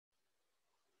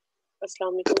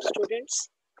Assalamu alaikum students.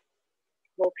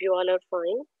 Hope you all are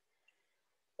fine.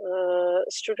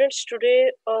 Students,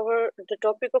 today the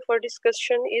topic of our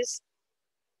discussion is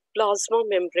plasma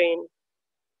membrane.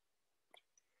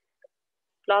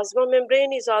 Plasma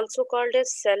membrane is also called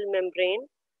as cell membrane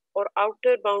or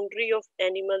outer boundary of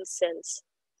animal cells.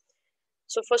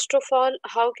 So first of all,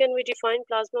 how can we define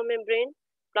plasma membrane?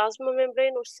 Plasma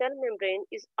membrane or cell membrane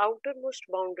is outermost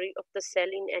boundary of the cell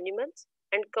in animals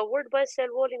and covered by cell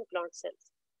wall in plant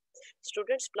cells.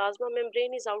 Students, plasma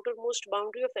membrane is outermost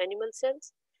boundary of animal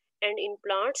cells, and in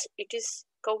plants it is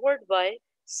covered by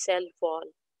cell wall.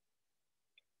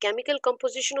 Chemical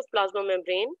composition of plasma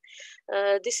membrane.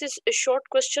 This is a short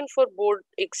question for board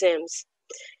exams.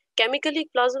 Chemically,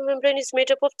 plasma membrane is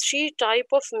made up of three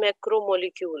types of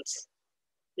macromolecules.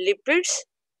 Lipids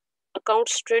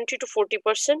accounts 20 to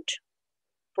 40%,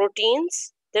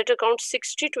 proteins that account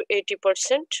 60 to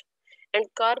 80%, and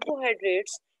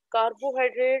carbohydrates.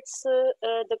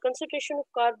 The concentration of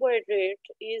carbohydrate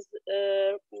is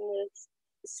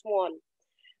small.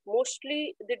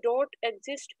 Mostly they don't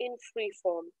exist in free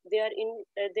form. They are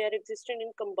existing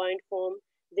in combined form.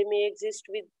 They may exist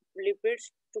with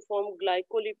lipids to form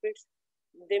glycolipids.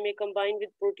 They may combine with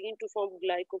protein to form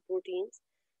glycoproteins.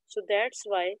 So that's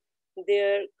why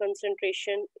their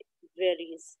concentration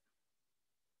varies.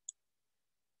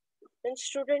 And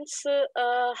students,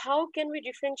 how can we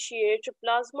differentiate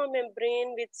plasma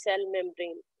membrane with cell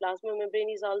membrane? Plasma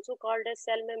membrane is also called as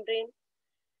cell membrane.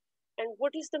 And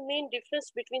what is the main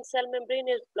difference between cell membrane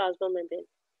and plasma membrane?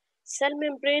 Cell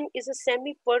membrane is a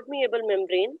semi-permeable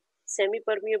membrane.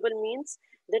 Semi-permeable means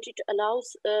that it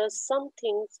allows some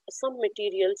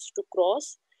materials to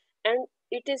cross, and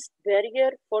it is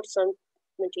barrier for some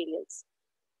materials.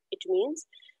 It means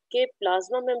कि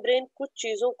plasma membrane कुछ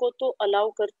चीज़ों को तो allow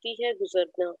करती है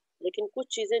गुजरना, लेकिन कुछ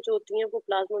चीज़ें जो होती हैं वो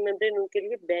प्लाज्मा मेम्ब्रेन उनके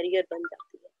लिए बैरियर बन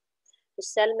जाती है. तो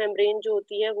सेल मेम्ब्रेन जो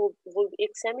होती है वो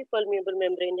एक सेमी परमेबल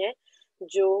मेम्ब्रेन है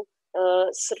जो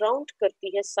सराउंड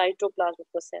करती है साइटोप्लाज्म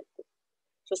ऑफ द सेल को.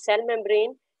 So cell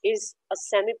membrane is a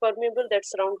semi-permeable that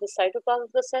surrounds the cytoplasm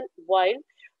of the cell. While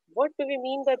what do we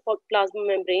mean by plasma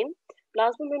membrane?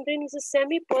 Plasma membrane is a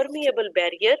semi-permeable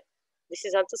barrier. This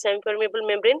is also semi-permeable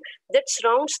membrane that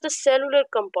surrounds the cellular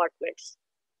compartments.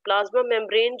 Plasma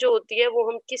membrane जो होती है वो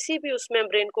हम किसी भी उस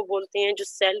membrane को बोलते हैं जो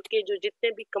सेल के जो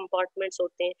जितने भी कंपार्टमेंट्स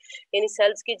होते हैं, यानी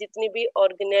सेल्स की जितनी भी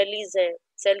ऑर्गेनेलीज हैं,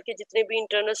 सेल के जितने भी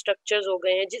इंटरनल स्ट्रक्चर्स हो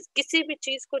गए हैं, किसी भी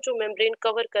चीज को जो मेम्ब्रेन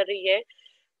कवर कर रही है,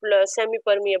 सेमी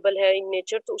परमिएबल है इन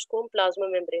नेचर, तो उसको हम प्लाज्मा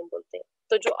मेम्ब्रेन बोलते हैं.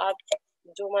 तो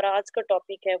जो हमारा आज का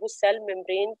टॉपिक है वो सेल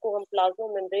मेम्ब्रेन को हम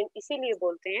प्लाज्मा मेम्ब्रेन इसीलिए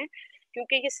बोलते हैं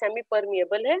क्योंकि ये सेमी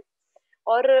परमिएबल है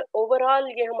और ओवरऑल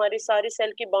ये हमारे सारे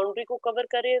सेल की बाउंड्री को कवर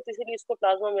करे, तो इसीलिए इसको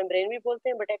प्लाज्मा मेम्ब्रेन भी बोलते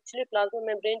हैं. बट एक्चुअली प्लाज्मा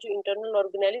मेम्ब्रेन जो इंटरनल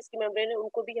ऑर्गेनेलिस की मेम्ब्रेन है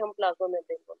उनको भी हम प्लाज्मा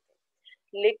मेम्ब्रेन बोलते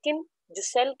हैं. लेकिन जो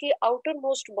सेल की आउटर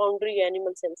मोस्ट बाउंड्री है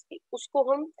एनिमल सेल्स की, उसको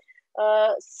हम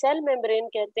सेल मेम्ब्रेन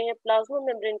कहते हैं, प्लाज्मा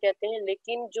मेम्ब्रेन कहते हैं.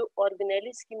 लेकिन जो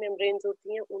ऑर्गेनेलिस की मेम्ब्रेन्स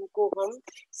होती हैं उनको हम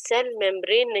सेल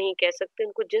मेम्ब्रेन नहीं कह सकते,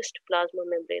 उनको जस्ट प्लाज्मा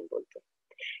मेम्ब्रेन बोलते हैं.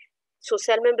 सो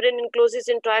cell membrane इनक्लोजेस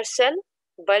entire cell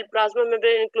while plasma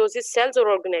membrane encloses cells or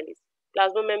organelles.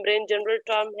 Plasma membrane general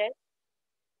term है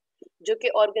जो कि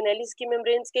ऑर्गेनेलिस की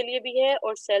मेम्ब्रेन्स के लिए भी है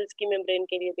और सेल्स की मेम्ब्रेन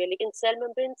के लिए भी है, लेकिन cell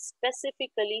membrane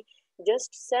specifically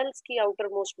just sales की आउटर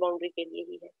मोस्ट बाउंड्री के लिए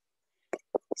ही है.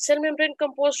 Cell membrane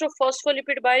composed of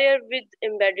phospholipid barrier with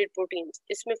embedded proteins.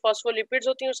 इसमें फॉस्फोलिपिड्स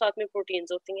होती हैं और साथ में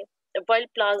प्रोटीन्स होती हैं. While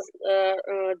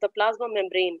the plasma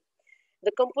membrane,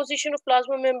 the composition of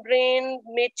plasma membrane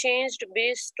may changed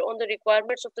based on the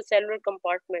requirements of the cellular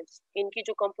compartments. इनकी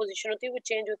जो composition होती है वो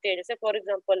change होती है. जैसे for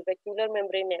example vacuolar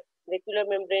membrane है, vacuolar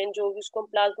membrane जो उसको हम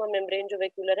plasma membrane जो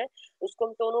vacuolar है उसको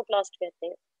हम टोनोप्लास्ट कहते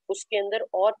हैं. उसके अंदर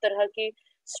और तरह के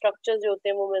structures जो होते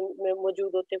हैं वो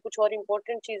मौजूद होते हैं. कुछ और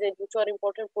important चीजें, कुछ और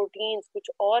important proteins,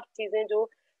 कुछ और चीजें जो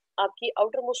आपकी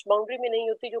आउटर मोस्ट बाउंड्री में नहीं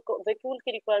होती, जो वैक्यूल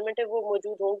की रिक्वायरमेंट है वो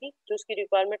मौजूद होंगी, जो उसकी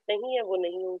रिक्वायरमेंट नहीं है वो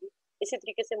नहीं होंगी. इसी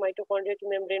तरीके से माइटोकॉन्ड्रिया की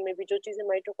मेम्ब्रेन में भी जो चीजें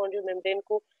माइटोकॉन्ड्रियल मेम्ब्रेन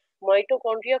को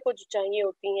माइटोकॉन्ड्रिया को जो चाहिए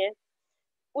होती हैं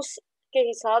उसके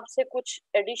हिसाब से कुछ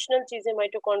एडिशनल चीजें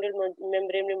माइटोकॉन्ड्रियल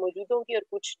मेम्ब्रेन में मौजूद होंगी और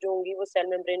कुछ जो होंगी वो सेल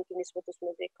मेम्ब्रेन की निस्बत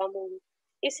उसमें से कम होंगी.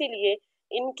 इसीलिए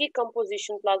इनकी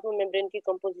कंपोजिशन, प्लाज्मा मेम्ब्रेन की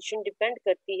कंपोजिशन डिपेंड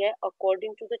करती है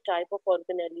according to the type of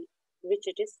organelle which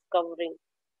it is covering.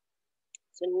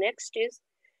 So next is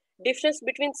difference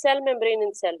between cell membrane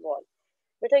and cell wall.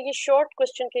 बेटा ये शॉर्ट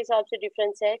क्वेश्चन के हिसाब से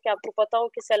डिफरेंस है कि आपको पता हो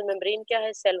कि सेल मेम्ब्रेन क्या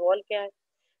है, सेल वॉल क्या है.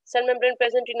 Cell membrane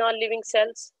present in all living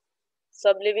cells.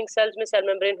 सब लिविंग सेल्स में सेल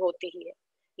मेम्ब्रेन होती ही है.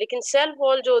 लेकिन सेल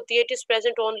वॉल जो होती है it is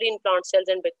present only in plant cells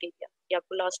and bacteria. ये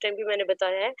आपको लास्ट टाइम भी मैंने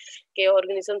बताया है कि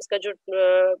ऑर्गेनिजम्स का जो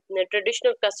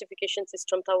ट्रेडिशनल क्लासिफिकेशन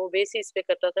सिस्टम था वो बेसिस पे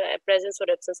करता था प्रेजेंस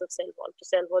और एब्सेंस ऑफ सेल वॉल। तो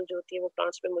सेल वॉल जो होती है वो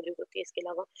प्लांट्स में मौजूद होती है, इसके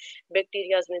अलावा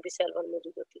बैक्टीरियाज में भी सेल वॉल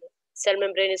मौजूद होती है। Cell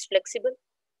membrane is flexible,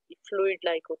 fluid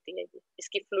like होती है,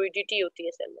 इसकी फ्लूइडिटी होती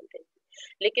है सेल मेम्ब्रेन की।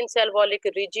 लेकिन सेल वॉल एक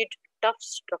रिजिड टफ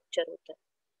स्ट्रक्चर होता है।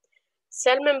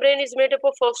 Cell membrane is made up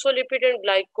of phospholipid and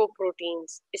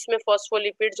glycoproteins. इसमें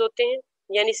फॉस्फोलिपिड्स होते हैं,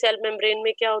 यानी सेल मेम्ब्रेन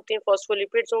में क्या होते हैं,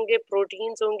 फॉस्फोलिपिड्स होंगे,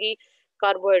 प्रोटीन्स होंगी,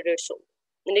 कार्बोहाइड्रेट्स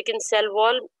होंगे। लेकिन सेल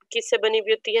वॉल किससे बनी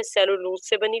हुई होती है, सेलुलोज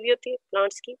से बनी हुई होती है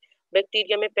प्लांट्स की।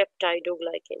 बैक्टीरिया में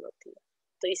पेप्टाइडोग्लाइकेन होती है।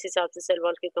 तो इस हिसाब से सेल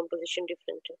वॉल की कंपोजिशन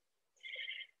डिफरेंट है।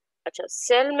 अच्छा,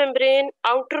 cell membrane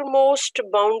outer most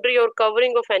boundary और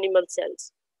कवरिंग ऑफ एनिमल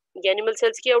सेल्स। ये एनिमल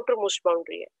सेल्स की आउटर मोस्ट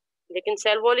बाउंड्री है, लेकिन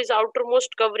cell wall is outer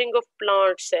most covering of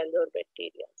plant cell और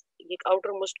बैक्टीरिया। ये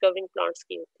आउटर मोस्ट कवरिंग प्लांट्स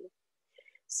की होती है।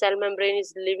 Cell membrane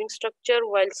is living structure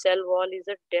while cell wall is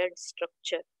a dead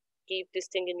structure. Keep this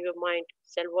thing in your mind,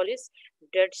 cell wall is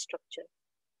dead structure.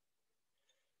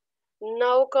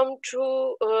 Now come to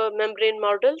membrane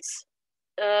models.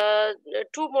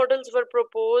 Two models were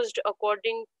proposed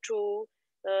according to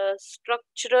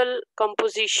structural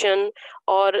composition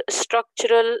or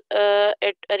structural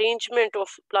arrangement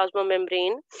of plasma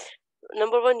membrane.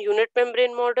 Number one, unit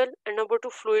membrane model, and number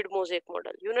two, fluid mosaic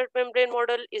model. Unit membrane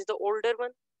model is the older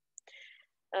one.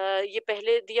 ये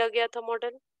पहले दिया गया था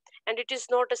model, and it is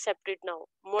not accepted now.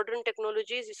 Modern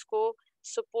technologies इसको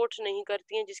support नहीं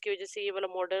करती हैं, जिसकी वजह से ये वाला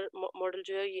मॉडल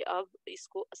जो है ये अब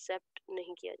इसको एक्सेप्ट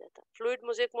नहीं किया जाता। फ्लूइड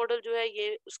मोज़ेक मॉडल जो है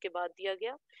ये उसके बाद दिया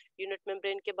गया, यूनिट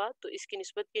मेम्ब्रेन के बाद, तो इसकी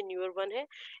निस्बत ये न्यूअर वन है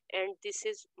and this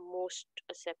is most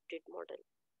accepted model.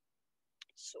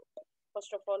 So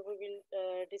first of all we will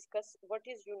discuss what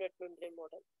is unit membrane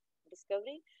model.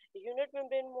 Discovery. The unit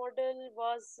membrane model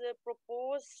was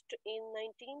proposed in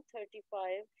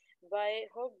 1935 by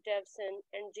Hugh Davison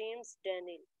and James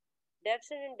Daniel.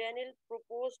 Davison and Daniel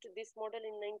proposed this model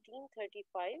in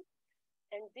 1935,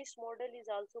 and this model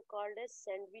is also called as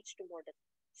sandwiched model.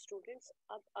 Students,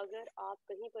 अब अगर आप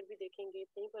कहीं पर भी देखेंगे,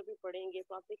 कहीं पर भी पढ़ेंगे,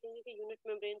 तो आप देखेंगे कि यूनिट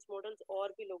मेम्ब्रेन्स मॉडल्स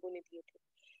और भी लोगों ने दिए थे,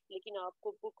 लेकिन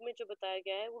आपको बुक में जो बताया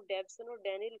गया है वो डेवसन और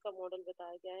डैनियल का मॉडल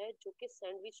बताया गया है, जो कि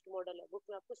सैंडविच्ड मॉडल है। बुक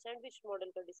में आपको सैंडविच्ड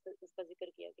मॉडल का इसका जिक्र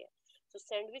किया गया है। तो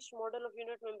sandwiched model of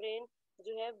unit membrane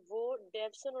जो है वो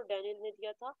डेवसन और डैनियल ने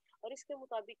दिया था, और इसके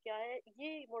मुताबिक क्या है,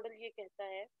 ये मॉडल ये कहता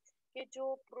है कि जो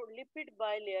लिपिड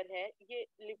बायलेयर है, ये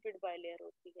लिपिड बायलेयर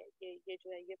होती है, ये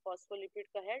जो है ये फॉस्फोलिपिड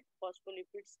का हेड,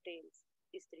 फॉस्फोलिपिड टेल्स,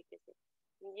 इस तरीके से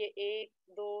ये 1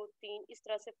 2 3 इस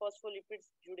तरह से फॉस्फोलिपिड्स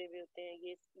जुड़े हुए होते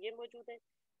हैं। ये मौजूद है,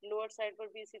 लोअर साइड पर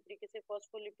भी इसी तरीके से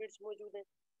फॉस्फोलिपिड्स मौजूद है।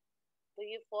 तो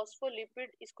ये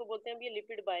फॉस्फोलिपिड इसको बोलते हैं, ये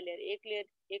लिपिड बायलेयर, एक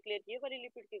लेयर ये वाली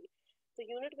लिपिड की। तो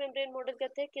यूनिट मेम्ब्रेन मॉडल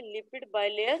कहते हैं कि लिपिड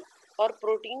बायलेयर और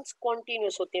प्रोटीन्स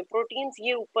कॉन्टिन्यूस होते हैं। प्रोटीन्स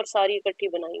ये ऊपर सारी इकट्ठी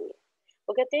बनाई हुई है।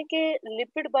 वो कहते हैं कि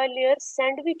लिपिड बायलेयर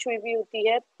सैंडविच हुई भी होती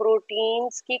है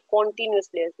प्रोटीन्स की कॉन्टिन्यूस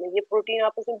लेयर्स में। ये प्रोटीन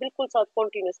आपस में बिल्कुल साथ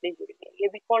कॉन्टिन्यूसली जुड़ी है, ये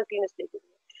भी कॉन्टिन्यूसली जुड़ी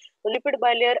है। तो लिपिड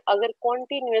बायलेयर अगर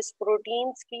कॉन्टिन्यूस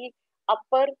प्रोटीन्स की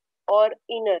अपर और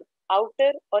इनर,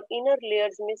 आउटर और इनर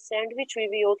लेयर्स में सैंडविच हुई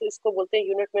भी हो, तो इसको बोलते हैं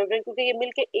यूनिट मेम्ब्रेन, क्योंकि ये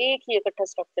मिलके एक ही इकट्ठा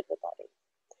स्ट्रक्चर बता रहे हैं।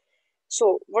 So,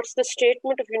 what's the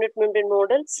statement of unit membrane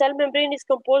model? Cell membrane is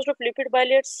composed of lipid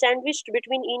bilayers sandwiched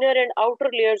between inner and outer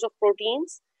layers of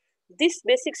proteins. This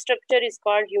basic structure is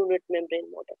called unit membrane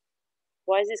model.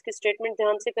 Boys, इसकी statement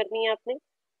ध्यान से करनी है आपने।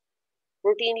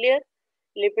 Protein layer,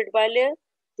 lipid bilayer.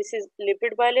 This is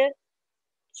lipid bilayer.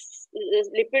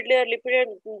 Lipid layer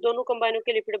दोनों combine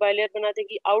होकर lipid bilayer बना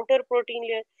देगी। Outer protein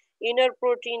layer, inner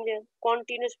protein layer,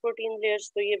 continuous protein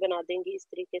layers, तो ये बना देंगी इस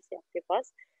तरीके से आपके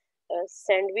पास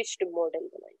सैंडविच्ड मॉडल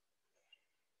बनाई।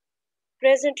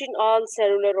 Present in all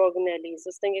cellular organelles,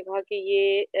 उसने कहा कि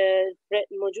ये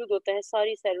मौजूद होता है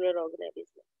सारी सेलुलर ऑर्गेनेलीज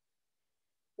में।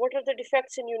 What are the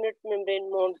defects in unit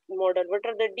membrane model? What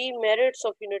are the demerits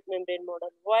of unit membrane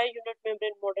model? Why unit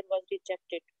membrane model was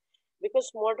rejected? Because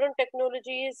modern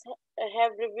technologies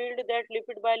have revealed that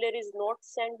lipid bilayer is not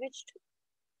sandwiched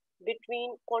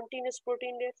between continuous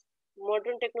protein layers.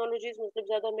 Modern technologies मतलब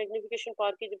ज़्यादा magnification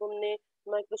power की, जब हमने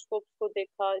microscope को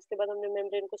देखा, इसके बाद हमने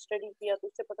मेम्ब्रेन को स्टडी किया, तो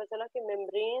उससे पता चला कि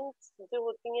मेम्ब्रेन जो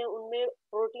होती हैं उनमें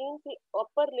प्रोटीन की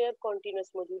अपर लेयर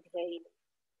कॉन्टिन्यूस मौजूद है ही नहीं।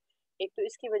 एक तो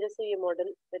इसकी वजह से ये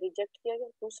मॉडल रिजेक्ट किया गया।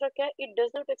 दूसरा क्या, it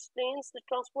does not explains the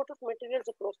transport of materials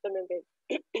across the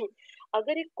membrane.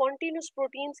 अगर एक कॉन्टिन्यूस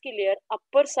प्रोटीन्स की लेयर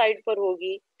अपर साइड पर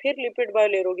होगी, फिर लिपिड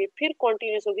बायलेयर होगी, फिर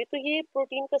कॉन्टिन्यूस होगी, तो ये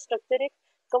प्रोटीन का स्ट्रक्चर एक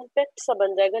कम्पैक्ट सा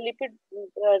बन जाएगा, लिपिड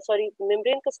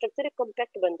मेम्ब्रेन का स्ट्रक्चर एक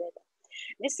कम्पैक्ट बन जाएगा,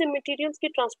 जिससे मटेरियल्स की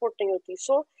ट्रांसपोर्ट नहीं होती.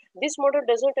 So this model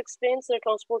does not explain the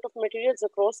transport of materials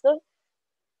across the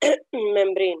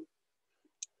membrane.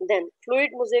 Then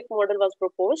fluid mosaic model was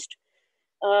proposed.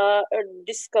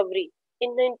 Discovery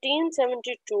in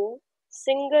 1972,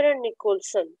 Singer and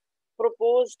Nicholson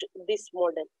proposed this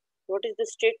model. What is the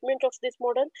statement of this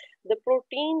model? The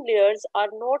protein layers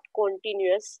are not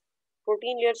continuous.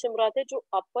 Protein layer से मुराद है जो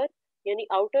अपर यानी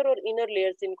outer और inner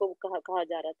layers जिनको कहा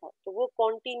जा रहा था, तो वो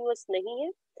कॉन्टिन्यूअस नहीं है.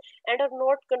 And are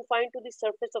not confined to the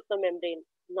surface of the membrane.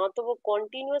 ना तो वो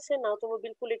कॉन्टिन्यूअस है, ना तो वो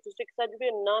बिल्कुल एक दूसरे के साथ जुड़े,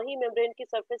 ना ही मेम्ब्रेन की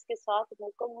सरफेस के साथ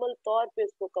मुकम्मल तौर पे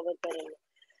उसको कवर करेंगे,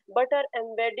 but are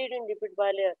embedded in lipid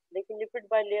bilayer. लेकिन लिपिड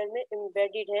बायलेयर में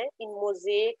एम्बेडेड है इन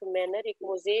मोजेक मैनर, एक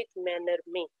मोजेक मैनर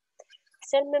में.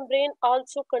 Cell membrane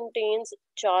also contains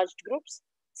charged groups.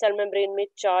 Cell membrane में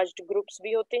चार्ज्ड ग्रुप्स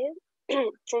भी होते हैं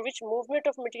through which movement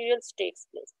of materials takes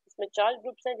place. इसमें चार्ज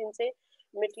ग्रुप्स हैं जिनसे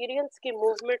मटेरियल्स की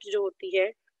मूवमेंट जो होती है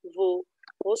वो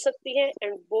हो सकती है,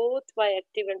 and both by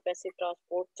active and passive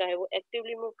transport, चाहे वो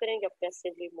एक्टिवली मूव करें या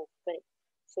पैसिवली मूव करें.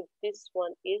 So this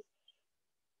one is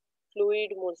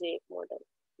fluid mosaic model.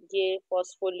 ये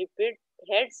फॉस्फोलिपिड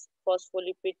हेड्स,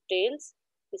 फॉस्फोलिपिड टेल्स,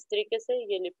 इस तरीके से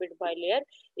ये लिपिड बायलेयर.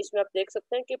 इसमें आप देख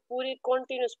सकते हैं कि पूरी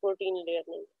कॉन्टिन्यूस प्रोटीन लेयर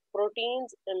नहीं,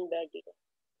 प्रोटीन्स एम्बेडेड है.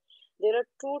 There are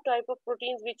two type of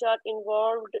proteins which are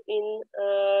involved in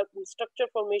structure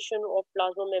formation of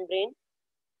plasma membrane.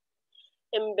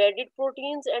 Embedded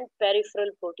proteins and peripheral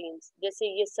proteins. जैसे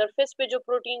ये surface पे जो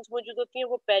proteins मौजूद होती हैं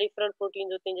वो peripheral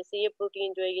proteins होते हैं. जैसे ये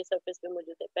protein जो है ये surface पे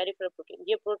मौजूद है, peripheral protein.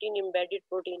 ये protein embedded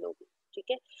protein होगी,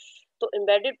 ठीक है. तो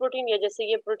embedded protein या जैसे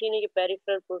ये protein है ये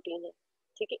peripheral protein है,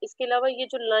 ठीक है. इसके अलावा ये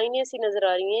जो लाइनें सी नजर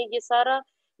आ रही हैं ये सारा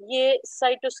ये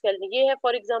साइटोस्केलेटन, ये है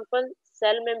फॉर एग्जांपल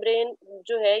सेल मेम्ब्रेन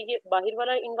जो है ये बाहर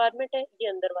वाला इन्वायरमेंट है, ये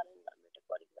अंदर वाला इन्वायरमेंट है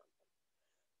फॉर एग्जांपल.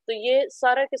 तो ये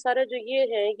सारा के सारा जो ये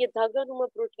है ये धागा नुमा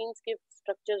प्रोटीन्स के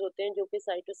स्ट्रक्चर्स होते हैं जो कि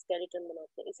साइटोस्केलेटन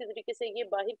बनाते हैं. इसी तरीके से ये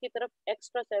बाहर की तरफ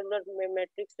एक्स्ट्रा सेलुलर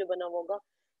मैट्रिक्स जो बना होगा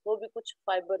वो भी कुछ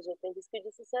फाइबर्स होते हैं जिसकी वजह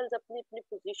से सेल्स अपनी अपनी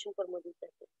पोजीशन पर मौजूद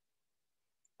रहते हैं.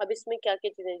 अब इसमें क्या क्या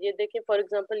चीजें ये देखें, फॉर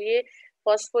एग्जांपल ये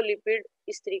फॉस्फोलिपिड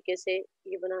इस तरीके से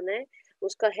ये बनाना है.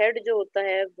 उसका हेड जो होता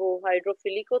है वो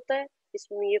हाइड्रोफिलिक होता है,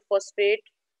 इसमें ये फॉस्फेट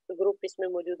ग्रुप इसमें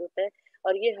मौजूद होता है,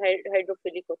 और ये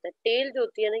हाइड्रोफिलिक होता है. टेल जो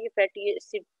होती है ना ये फैटी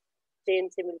एसिड चेन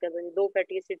से मिलकर बनी, दो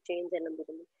फैटी एसिड चेन है लंबी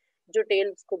लंबी जो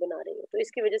टेल्स को बना रही है. तो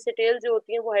इसकी वजह से टेल जो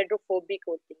होती है वो हाइड्रोफोबिक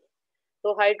होती है.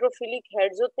 तो हाइड्रोफिलिक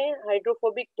हेड्स होते हैं,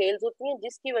 हाइड्रोफोबिक टेल्स होती हैं,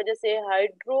 जिसकी वजह से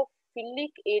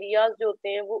हाइड्रोफिलिक एरियाज जो होते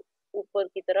हैं वो ऊपर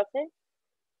की तरफ है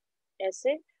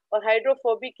ऐसे, और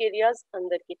हाइड्रोफोबिक एरियाज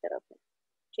अंदर की तरफ है,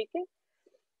 ठीक है.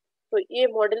 तो ये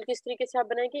मॉडल किस तरीके से आप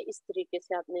बनाएंगे, इस तरीके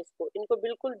से आपने इसको इनको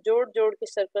बिल्कुल जोड़ जोड़ के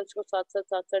सर्कल्स को साथ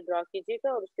साथ ड्रा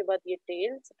कीजिएगा, और उसके बाद ये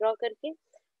टेल्स ड्रा करके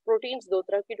प्रोटीन्स दो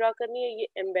तरह की ड्रा करनी है. ये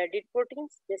एम्बेडेड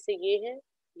प्रोटीन्स जैसे ये है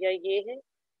या ये है,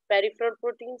 पेरिफेरल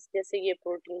प्रोटीन्स जैसे ये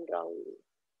प्रोटीन ड्रा होंगी,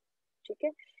 ठीक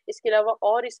है. इसके अलावा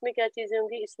और इसमें क्या चीजें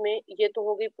होंगी, इसमें ये तो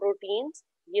हो गई प्रोटीन्स,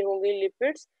 ये होंगे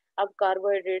लिपिड्स. अब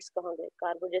कार्बोहाइड्रेट्स कहाँ गए,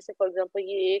 कार्बो जैसे फॉर एग्जांपल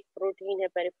ये एक प्रोटीन है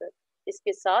पेरिफेरल,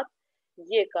 इसके साथ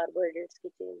ये कार्बोहाइड्रेट्स की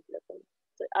चेन लगेगी.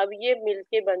 तो अब ये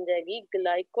मिलके बन जाएगी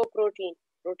ग्लाइकोप्रोटीन.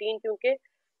 प्रोटीन क्योंकि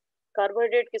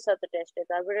कार्बोहाइड्रेट के साथ अटैच्ड है,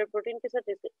 कार्बोहाइड्रेट प्रोटीन के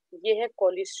साथ, ये है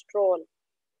कोलेस्ट्रॉल,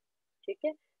 ठीक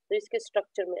है. तो इसके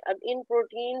स्ट्रक्चर में अब इन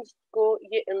प्रोटीन्स को,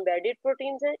 ये एम्बेडेड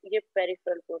प्रोटीन्स है, ये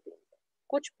पेरिफेरल प्रोटीन्स है.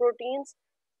 कुछ प्रोटीन्स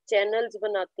चैनल्स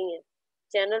बनाती हैं,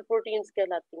 चैनल प्रोटीन्स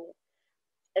कहलाती हैं.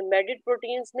 एम्बेडेड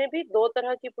प्रोटीन्स में भी दो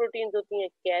तरह की प्रोटीन्स होती हैं,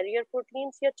 कैरियर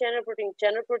प्रोटीन्स या चैनल प्रोटीन.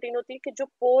 चैनल प्रोटीन होती है कि जो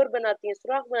पोर बनाती है,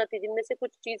 सुराख बनाती है, जिनमें से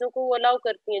कुछ चीजों को वो अलाउ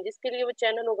करती हैं, जिसके लिए वो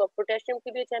चैनल होगा. पोटेशियम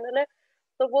के लिए चैनल है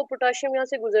तो वो पोटेशियम यहाँ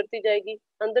से गुजरती जाएगी,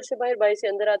 अंदर से बाहर, बाहर से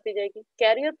अंदर आती जाएगी.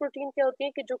 कैरियर प्रोटीन क्या होती है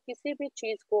कि जो किसी भी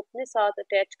चीज को अपने साथ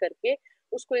अटैच करके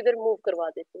उसको इधर मूव करवा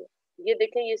देती है. ये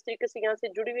देखें ये इस तरीके से यहाँ से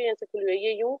जुड़ी हुई है, यहाँ से खुली हुई है,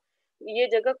 ये यूं ये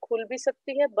जगह खुल भी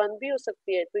सकती है, बंद भी हो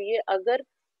सकती है. तो ये अगर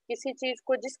किसी चीज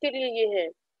को जिसके लिए ये है,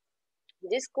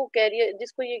 जिसको कैरियर,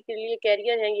 जिसको ये के लिए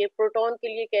कैरियर है, ये प्रोटॉन के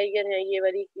लिए कैरियर है ये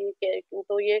वाली,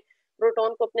 तो ये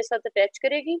प्रोटॉन को अपने साथ अटैच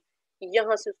करेगी,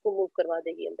 यहाँ से उसको मूव करवा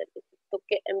देगी अंदर की. तो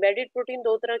एम्बेडेड प्रोटीन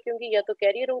दो तरह की होंगी, या तो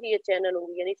कैरियर होंगी या चैनल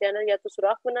होंगी. यानी चैनल या तो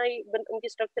सुराख उनकी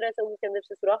स्ट्रक्चर ऐसा उनके अंदर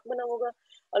से सुराख बना होगा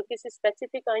और किसी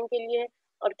स्पेसिफिक आयन के लिए है,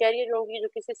 और कैरियर होंगी जो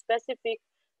किसी स्पेसिफिक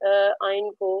आयन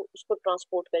को उसको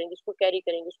ट्रांसपोर्ट करेंगे, उसको कैरी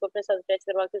करेंगे, उसको अपने साथ अटैच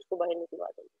करवा के उसको बाहर निकलवा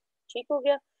देंगे. ठीक हो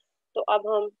गया. तो अब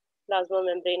हम प्लाज्मा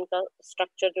मेम्ब्रेन का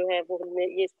स्ट्रक्चर जो है वो हमने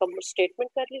ये इसका स्टेटमेंट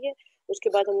कर ली है. उसके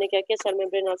बाद हमने क्या किया, cell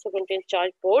membrane also contain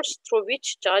charge ports through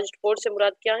which, charge port से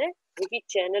मुराद क्या है, वही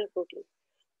channel protein,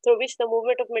 through which the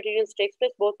movement of materials takes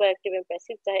place both by active and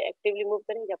passive, चाहे एक्टिवली मूव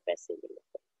करें या पैसिवली मूव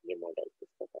करें. ये मॉडल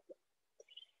इसका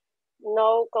करना।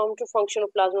 Now come to function of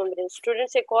plasma membrane.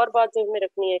 Students एक और बात जो हमें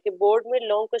रखनी है कि बोर्ड में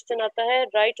लॉन्ग क्वेश्चन आता है,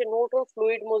 right A note on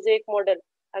fluid mosaic model.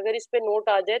 अगर इस पे नोट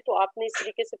आ जाए तो आपने इस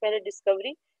तरीके से पहले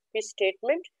डिस्कवरी, फिर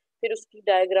स्टेटमेंट, फिर उसकी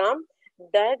डायग्राम,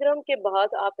 डायग्राम के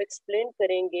बाद आप एक्सप्लेन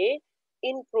करेंगे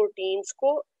इन प्रोटीन्स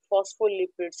को,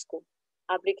 फॉस्फोलिपिड्स को।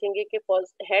 आप लिखेंगे कि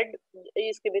हेड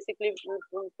इसके बेसिकली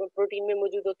प्रोटीन में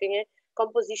मौजूद होते हैं,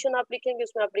 कंपोजिशन आप लिखेंगे,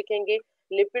 उसमें आप लिखेंगे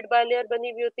लिपिड बायलेयर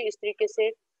बनी हुई होती है इस तरीके से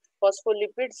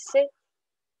फॉस्फोलिपिड्स से।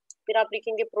 फिर आप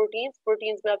लिखेंगे प्रोटीन्स,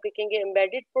 प्रोटीन्स में आप लिखेंगे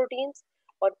एम्बेडेड प्रोटीन्स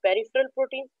और पेरिफेरल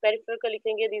प्रोटीन। पेरिफेरल का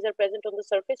लिखेंगे these are present on the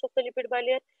surface of the lipid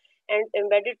bilayer and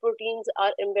embedded proteins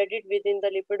are embedded with in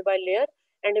the lipid bilayer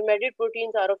and embedded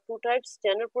proteins are of two types,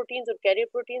 channel proteins or carrier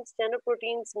proteins. Channel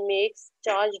proteins makes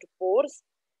charged pores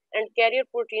and carrier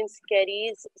proteins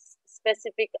carries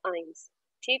specific ions.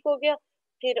 ठीक हो गया।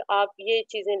 फिर आप ये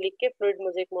चीजें लिख के fluid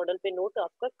mosaic model पे नोट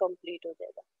आपका कंप्लीट हो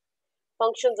जाएगा।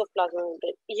 फंक्शंस ऑफ प्लाज्मा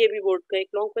मेम्ब्रेन, ये भी बोर्ड का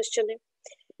एक लॉन्ग क्वेश्चन है।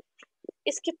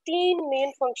 इसके 3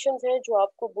 मेन फंक्शंस हैं जो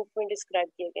आपको बुक में डिस्क्राइब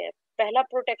किए गए हैं। पहला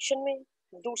प्रोटेक्शन में,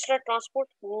 दूसरा ट्रांसपोर्ट।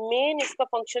 मेन इसका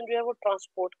फंक्शन जो है वो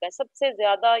ट्रांसपोर्ट का है, सबसे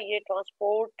ज्यादा ये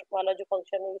ट्रांसपोर्ट वाला जो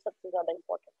फंक्शन है वो सबसे ज्यादा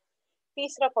इंपॉर्टेंट।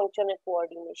 तीसरा फंक्शन है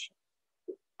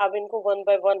कोऑर्डिनेशन। अब इनको वन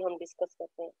बाय वन हम डिस्कस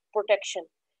करते हैं। Protection,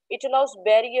 it allows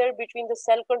barrier between the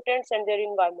cell contents and their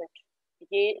environment.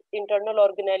 ये इंटरनल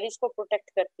ऑर्गेनेलिज को प्रोटेक्ट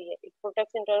करती है। इट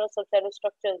प्रोटेक्ट्स इंटरनल सबसेलुलर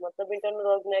स्ट्रक्चर्स, मतलब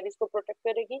इंटरनल ऑर्गेनेलिज को प्रोटेक्ट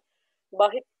करेगी।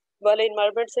 बाहर वाले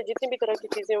एनवायरनमेंट से जितनी भी तरह की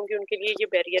चीजें होंगी उनके लिए ये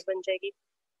बैरियर बन जाएगी।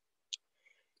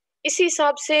 इसी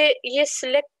हिसाब से ये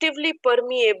सिलेक्टिवली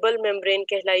परमिएबल मेम्ब्रेन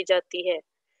कहलाई जाती है।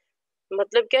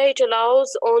 मतलब क्या, it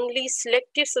allows only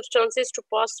selective substances to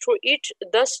pass through it,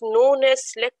 दस नोन एज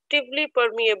सिलेक्टिवली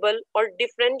परमिएबल और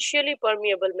डिफरेंशियली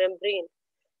परमिएबल मेम्ब्रेन।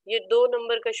 ये 2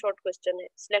 नंबर का शॉर्ट क्वेश्चन है।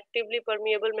 सिलेक्टिवली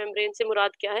परमिएबल मेम्ब्रेन से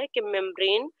मुराद क्या है कि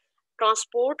मेम्ब्रेन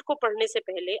ट्रांसपोर्ट को पढ़ने से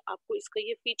पहले आपको इसका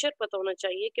ये फीचर पता होना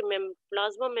चाहिए कि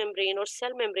प्लाज्मा मेम्ब्रेन और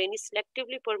cell membrane is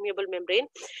selectively permeable membrane.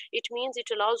 It means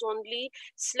it allows only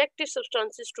selective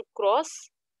substances to cross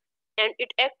and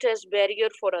it act as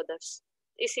barrier for others.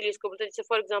 इसीलिए इसको बोलते हैं, जैसे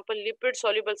for example lipid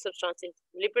soluble substances,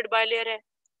 lipid bilayer है,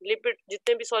 lipid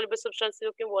जितने भी soluble substances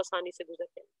होते हैं वो आसानी से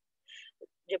गुजरते हैं,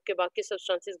 जबकि बाकी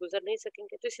सब्सटेंसेस गुजर नहीं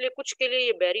सकेंगे। तो इसलिए कुछ के लिए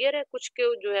ये बैरियर है, कुछ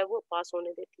के जो है वो पास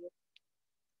होने देती है।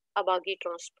 अब आगे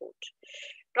ट्रांसपोर्ट।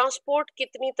 ट्रांसपोर्ट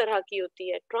कितनी तरह की होती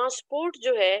है? ट्रांसपोर्ट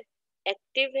जो है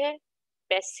एक्टिव है,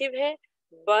 पैसिव है,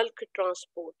 बल्क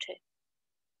ट्रांसपोर्ट है।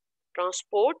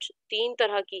 ट्रांसपोर्ट 3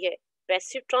 तरह की है,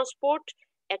 passive transport,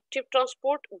 active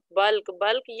transport, bulk.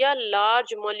 Bulk या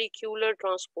large molecular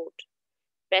transport.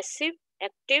 Passive,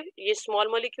 active ये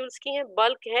स्मॉल मॉलिक्यूल्स की हैं,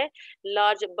 बल्क है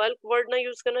लार्ज। बल्क वर्ड ना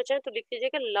यूज करना चाहें तो लिख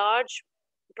लीजिएगा large,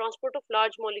 transport of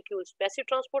large molecules. Passive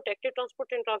transport, active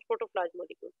transport and transport of large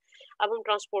molecule. अब हम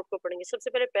ट्रांसपोर्ट को पढ़ेंगे। सबसे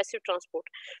पहले passive transport.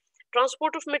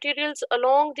 Transport of materials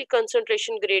along the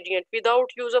concentration gradient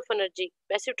without use of energy.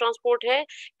 Passive transport है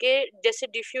कि जैसे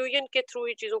डिफ्यूजन के थ्रू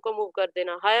ही चीजों को मूव कर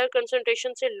देना, हायर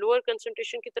कंसंट्रेशन से लोअर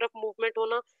कंसंट्रेशन की तरफ मूवमेंट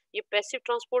होना, ये पैसिव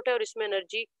ट्रांसपोर्ट है और इसमें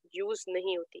एनर्जी यूज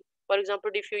नहीं होती। For example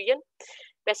diffusion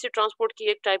passive transport की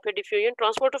एक टाइप है diffusion.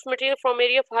 Transport of material from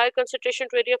area of high concentration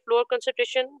to area of lower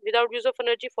concentration without use of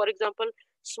energy. For example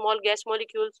small gas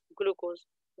molecules, glucose,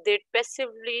 they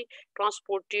passively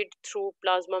transported through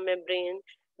plasma membrane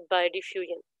by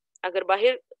diffusion। अगर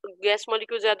बाहर gas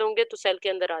molecule ज्यादा होंगे तो cell के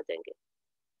अंदर आ जाएंगे।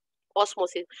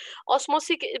 Osmosis,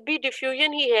 osmosis भी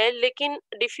diffusion ही है, लेकिन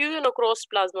डिफ्यूजन अक्रॉस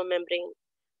प्लाज्मा मेम्ब्रेन,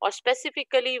 और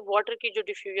स्पेसिफिकली वाटर की जो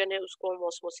डिफ्यूजन है उसको हम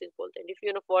ऑस्मोसिस बोलते हैं।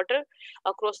 Diffusion of water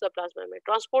across the plasma membrane.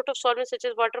 Transport of solvent such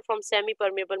as water from semi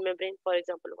permeable membrane, for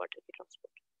example water की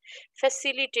transport.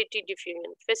 Facilitated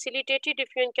diffusion. Facilitated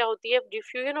diffusion क्या होती है?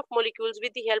 Diffusion of molecules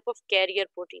with the help of carrier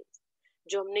proteins.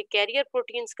 जो हमने carrier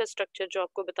proteins का structure जो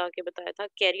आपको बताया था,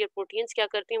 कैरियर प्रोटीन्स क्या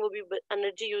करती हैं, वो भी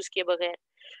एनर्जी यूज किए बगैर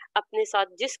अपने साथ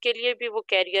जिसके लिए भी वो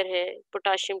कैरियर है,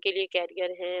 पोटाशियम के लिए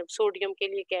कैरियर है, सोडियम के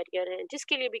लिए कैरियर है,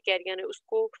 जिसके लिए भी कैरियर है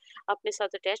उसको अपने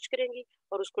साथ अटैच करेंगी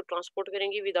और उसको ट्रांसपोर्ट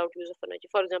करेंगी without use of energy.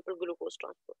 For example glucose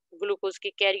transport, glucose के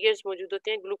कैरियर्स मौजूद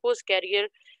होते हैं। ग्लूकोज कैरियर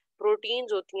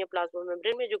प्रोटीन्स होती हैं प्लाज्मा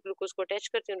मेम्ब्रेन में जो ग्लूकोज को अटैच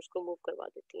करते हैं, उसको मूव करवा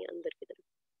देती हैं अंदर की तरफ।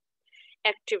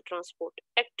 एक्टिव ट्रांसपोर्ट,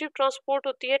 एक्टिव ट्रांसपोर्ट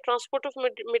होती है transport of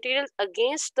material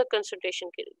against the concentration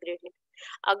gradient.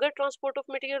 अगर ट्रांसपोर्ट ऑफ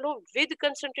मटेरियल हो विद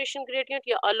कंसंट्रेशन ग्रेडियंट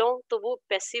या अलोंग तो वो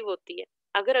पैसिव होती है।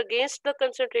 अगर अगेंस्ट द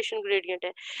कंसंट्रेशन ग्रेडियंट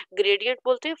है, ग्रेडियंट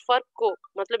बोलते हैं फर्क को,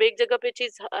 मतलब एक जगह पे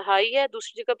चीज हाई है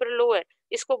दूसरी जगह पर लो है,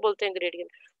 इसको बोलते हैं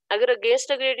ग्रेडियंट। अगर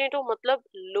अगेंस्ट द ग्रेडियंट हो मतलब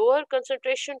lower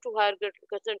concentration to hire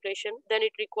concentration, then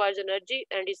it requires energy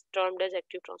and is termed as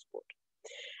active transport.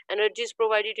 Energy is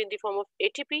provided in the form of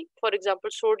ATP. For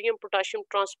example, sodium potassium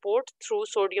transport through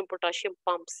sodium potassium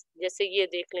pumps. जैसे ये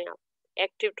देख लें आप,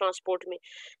 active transport में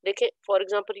देखें, for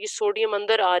example ये sodium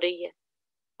अंदर आ रही है,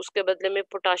 उसके बदले में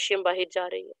पोटाशियम बाहर जा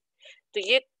रही है, तो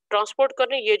ये ट्रांसपोर्ट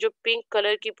करने, ये जो पिंक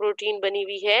कलर की प्रोटीन बनी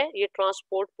हुई है ये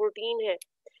ट्रांसपोर्ट प्रोटीन है।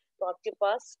 तो आपके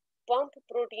पास पंप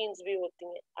प्रोटीन्स भी होती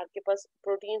हैं, आपके पास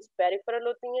प्रोटीन्स पेरिफेरल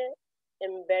होती हैं,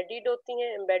 एम्बेडेड होती हैं,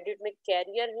 एम्बेडेड में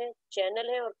कैरियर है, चैनल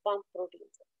है और पंप प्रोटीन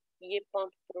है। ये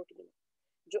पंप प्रोटीन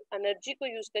जो एनर्जी को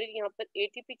यूज करेगी, यहाँ पर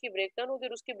एटीपी की ब्रेकडाउन होगी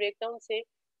और उसकी ब्रेकडाउन से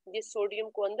ये सोडियम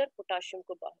को अंदर, पोटाशियम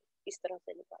को बाहर, इस तरह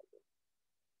से निकाल देंगे।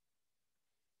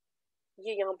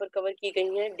 ये यहाँ पर कवर की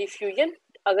गई है। डिफ्यूजन,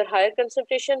 अगर हायर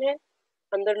कंसंट्रेशन है,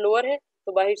 अंदर लोअर है,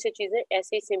 तो बाहर से चीजें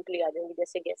ऐसे ही सिंपली आ जाएंगी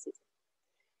जैसे गैसेस।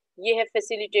 ये है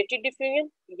फैसिलिटेटेड डिफ्यूजन,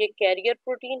 ये कैरियर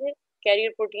प्रोटीन है,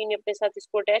 कैरियर प्रोटीन ने अपने साथ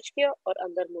इसको अटैच किया और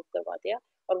अंदर मूव करवा दिया,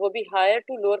 और वो भी हायर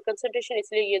टू लोअर कंसंट्रेशन,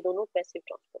 इसलिए ये दोनों पैसिव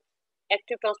ट्रांसपोर्ट।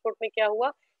 एक्टिव ट्रांसपोर्ट में क्या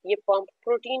हुआ, ये पंप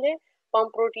प्रोटीन है,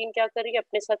 पंप प्रोटीन क्या करेगी,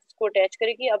 अपने साथ इसको अटैच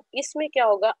करेगी। अब इसमें क्या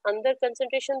होगा, अंदर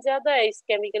कंसंट्रेशन ज्यादा है इस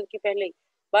केमिकल की पहले ही,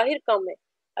 बाहर कम है,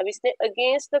 अब इसने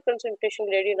अगेंस्ट द कंसंट्रेशन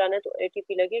ग्रेडियंट आना है, तो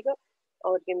एटीपी लगेगा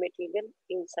और ये मटेरियल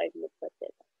इनसाइड मूव कर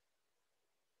देगा।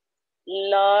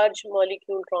 Large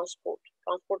molecule transport,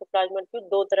 transport of large molecule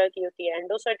दो तरह की होती है,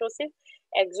 एंडोसाइटोसिस,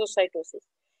 एक्सोसाइटोसिस।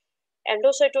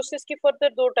 एंडोसाइटोसिस की फर्दर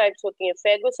दो टाइप्स होती हैं,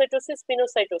 फेगोसाइटोसिस,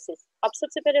 स्पिनोसाइटोसिस। अब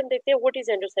सबसे पहले हम देखते हैं what is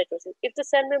endocytosis. If the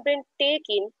cell membrane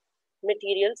take in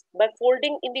materials by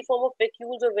folding in the form of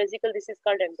vacuoles or vesicle, this is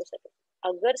called endocytosis.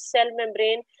 अगर सेल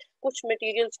मेम्ब्रेन कुछ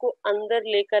मटेरियल्स को अंदर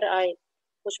लेकर आए,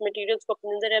 कुछ मटेरियल्स को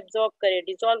अपने अंदर एब्जॉर्ब करे,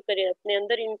 डिसॉल्व करे, अपने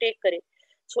अंदर इनटेक करे,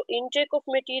 so intake of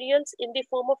materials in the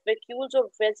form of vacuoles or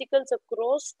vesicles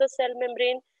across the cell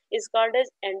membrane is called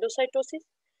as endocytosis,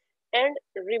 and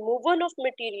removal of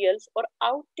materials or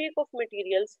outtake of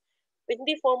materials in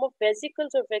the form of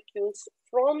vesicles or vacuoles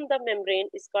from the membrane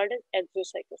is called as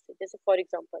exocytosis. जैसे for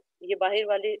example ये बाहर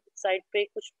वाले side पे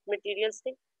कुछ materials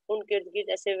थे, उनके इर्द गिर्द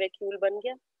ऐसे वैक्यूल बन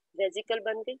गया, वेजिकल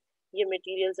बन गई, ये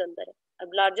मटेरियल्स अंदर है।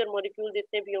 अब लार्जर मॉलिक्यूल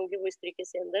जितने भी होंगे वो इस तरीके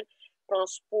से अंदर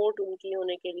ट्रांसपोर्ट उनकी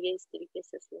होने के लिए इस तरीके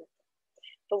से होता है,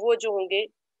 तो वो जो होंगे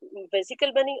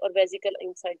वेजिकल बनी और वेजिकल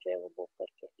इनसाइड जो है वो मूव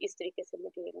करके इस तरीके से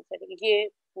मटेरियल इनसाइड, ये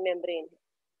मेम्ब्रेन है।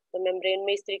 तो मेम्ब्रेन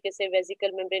में इस तरीके से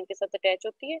वेजिकल मेम्ब्रेन के साथ अटैच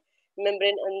होती है,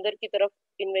 मेम्ब्रेन अंदर की तरफ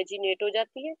इन्वेजिनेट हो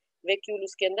जाती है, वैक्यूल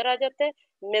उसके अंदर आ जाता है,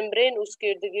 मेम्ब्रेन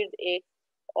उसके इर्द गिर्द एक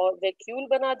और वैक्यूल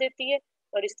बना देती है,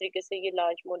 और इस तरीके से ये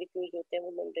लार्ज मॉलिक्यूल होते हैं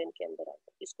वो मेम्ब्रेन के अंदर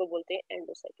आते हैं, इसको बोलते हैं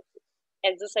एंडोसाइटोसिस।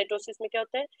 एक्सोसाइटोसिस में क्या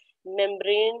होता है,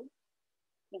 मेम्ब्रेन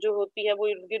जो होती है वो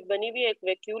इर्द गिर्द बनी हुई एक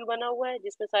वैक्यूल बना हुआ है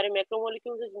जिसमें सारे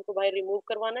मैक्रोमोलिक्यूल्स है जिनको बाहर रिमूव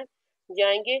करवाना है,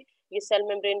 जाएंगे, ये सेल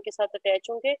मेम्ब्रेन के साथ अटैच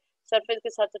होंगे, सरफेस के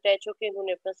साथ अटैच होकर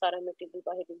इन्होंने अपना सारा मटेरियल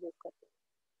बाहर रिमूव कर दिया,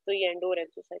 तो ये एंडो और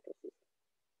exocytosis.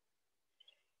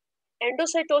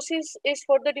 Endocytosis is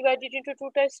further divided into two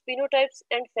types, pinotypes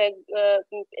and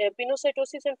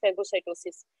pinocytosis and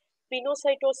phagocytosis.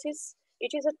 Pinocytosis,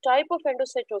 it is a type of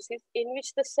endocytosis in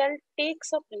which the cell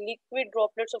takes up liquid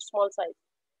droplets of small size.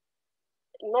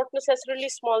 Not necessarily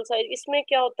small size. इसमें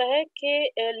क्या होता है कि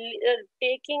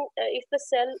taking if the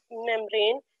cell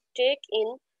membrane take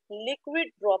in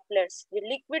liquid droplets, the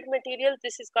liquid material,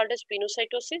 this is called as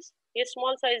pinocytosis. ये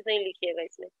small size नहीं लिखिएगा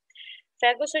इसमें।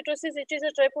 Phagocytosis, it is a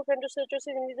type of endocytosis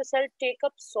in which the cell take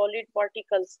up solid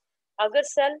particles. अगर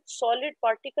cell solid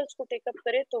particles को take up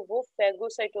करे तो वो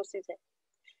phagocytosis है।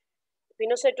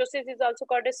 Pinocytosis is also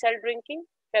called as cell drinking.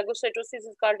 Phagocytosis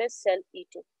is called as cell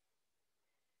eating.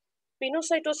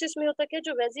 Pinocytosis में होता है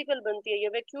जो वेजिकल बनती है या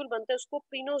वैक्यूल बनता है उसको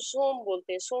पिनोसोम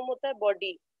बोलते हैं, सोम होता है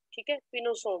बॉडी, ठीक है,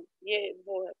 पिनोसोम ये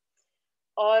वो है,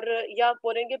 और या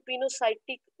बोलेंगे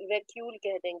पिनोसाइटिक वैक्यूल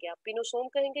कह देंगे आप, पिनोसोम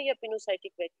कहेंगे या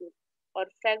पिनोसाइटिक वैक्यूल, और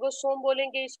फैगोसोम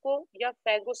बोलेंगे इसको या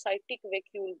फैगोसाइटिक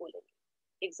वैक्यूल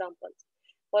बोलेंगे। Examples,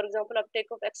 for example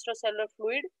Uptake of extra cellular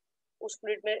fluid, उस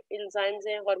फ्लूइड में एंजाइम्स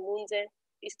हैं, हार्मोन्स हैं,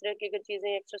 इस तरह की अगर चीजें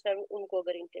एक्स्ट्रा सेलुलर, उनको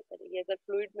अगर इनटेक करें, ये अगर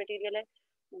फ्लूइड मटेरियल है,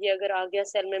 ये अगर आ गया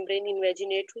सेल मेम्ब्रेन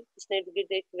इन्वेजिनेट हुई, इसने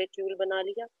एक वैक्यूल बना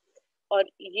लिया, और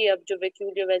ये अब जो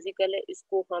वैक्यूल जो वेजिकल है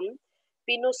इसको हम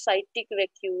पिनोसाइटिक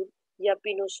वैक्यूल या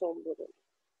पिनोसोम बोलेंगे।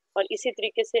 और इसी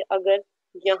तरीके से अगर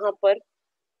यहाँ पर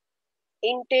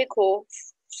इनटेक हो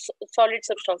सॉलिड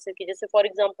सब्सटेंसेस की, जैसे फॉर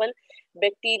एग्जांपल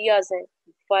बैक्टीरियाज हैं,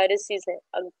 वायरसेस हैं,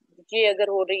 ये अगर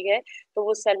हो रही है तो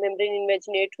वो सेल मेम्ब्रेन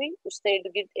इन्वेजिनेट हुई, उसने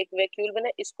इर्द गिर्द एक वैक्यूल बना,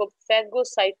 इसको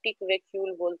फैगोसाइटिक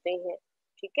वैक्यूल बोलते हैं,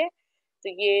 ठीक है। तो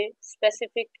ये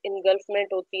स्पेसिफिक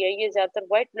इनगल्फमेंट होती है, ये ज्यादातर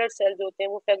व्हाइट ब्लड सेल्स होते हैं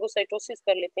वो फैगोसाइटोसिस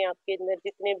कर लेते हैं, आपके अंदर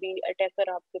जितने भी अटैकर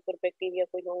आपके ऊपर बैक्टीरिया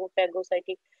कोई हो वो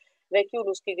फैगोसाइटिक वैक्यूल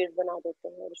उसके गिर्द बना देते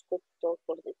हैं और उसको तोड़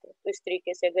फोड़ देते हैं। तो इस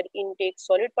तरीके से अगर इनटेक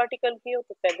सॉलिड पार्टिकल की हो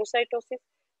तो फैगोसाइटोसिस,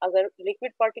 अगर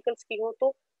लिक्विड पार्टिकल्स की हो तो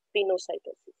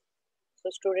pinocytosis. So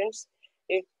students,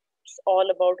 it's all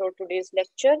about our today's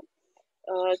lecture.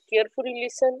 Carefully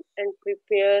listen and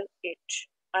prepare it.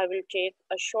 I will take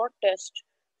a short test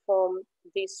from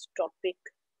this topic